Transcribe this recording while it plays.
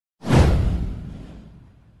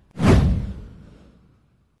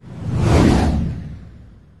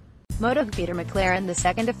MotoGPPeter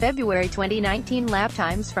McLaren2 February 2019 lap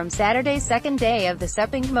times from Saturday's second day of the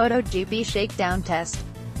Sepang MotoGP Shakedown test.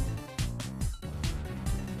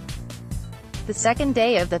 The second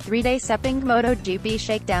day of the three-day Sepang MotoGP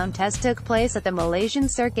Shakedown test took place at the Malaysian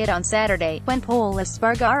circuit on Saturday, when Pol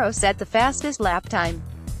Espargaro set the fastest lap time.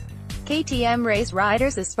 KTM race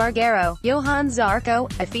riders Espargaro, Johann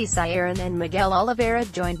Zarco, Hafizh, Syahrin and Miguel Oliveira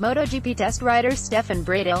joined MotoGP test riders Stefan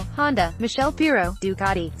Bradl, Honda, Michele Pirro,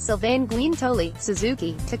 Ducati, Sylvain Guintoli,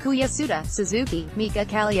 Suzuki, Takuya Tsuda, Suzuki, Mika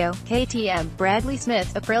Kallio, KTM, Bradley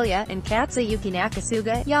Smith, Aprilia and Katsuyuki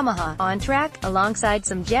Nakasuga, Yamaha, on track, alongside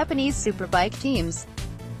some Japanese superbike teams.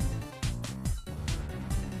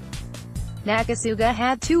 Nakasuga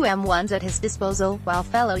had two M1s at his disposal, while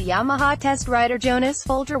fellow Yamaha test rider Jonas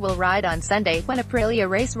Folger will ride on Sunday, when Aprilia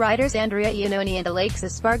race riders Andrea Iannone and Alex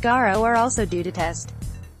Espargaro are also due to test.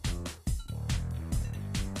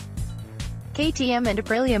 KTM and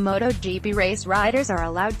Aprilia MotoGP race riders are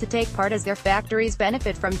allowed to take part as their factories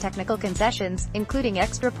benefit from technical concessions, including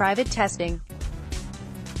extra private testing.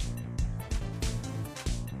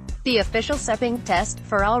 The official Sepang test,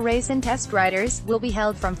 for all race and test riders, will be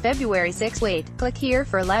held from February 6. Wait, click here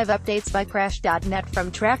for live updates by Crash.net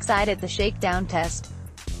from trackside at the Shakedown test.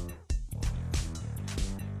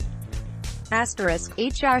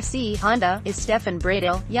 HRC Honda is Stefan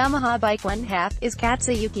Bradl, Yamaha Bike 1/2 is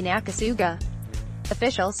Katsuyuki Nakasuga.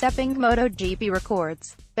 Official Sepang MotoGP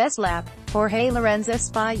records. Best lap, Jorge Lorenzo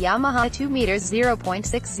Spa Yamaha 2 meters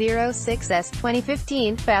 0.606s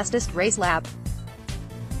 2015 fastest race lap.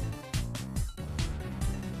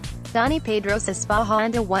 Dani Pedrosa Spa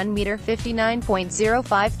Honda 1 meter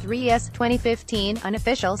 59.053s 2015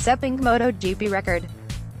 unofficial Sepang MotoGP record.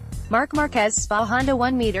 Marc Marquez Spa Honda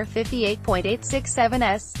 1 meter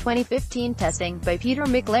 58.867s 2015 testing by Peter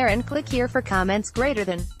McLaren. Click here for comments greater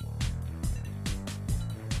than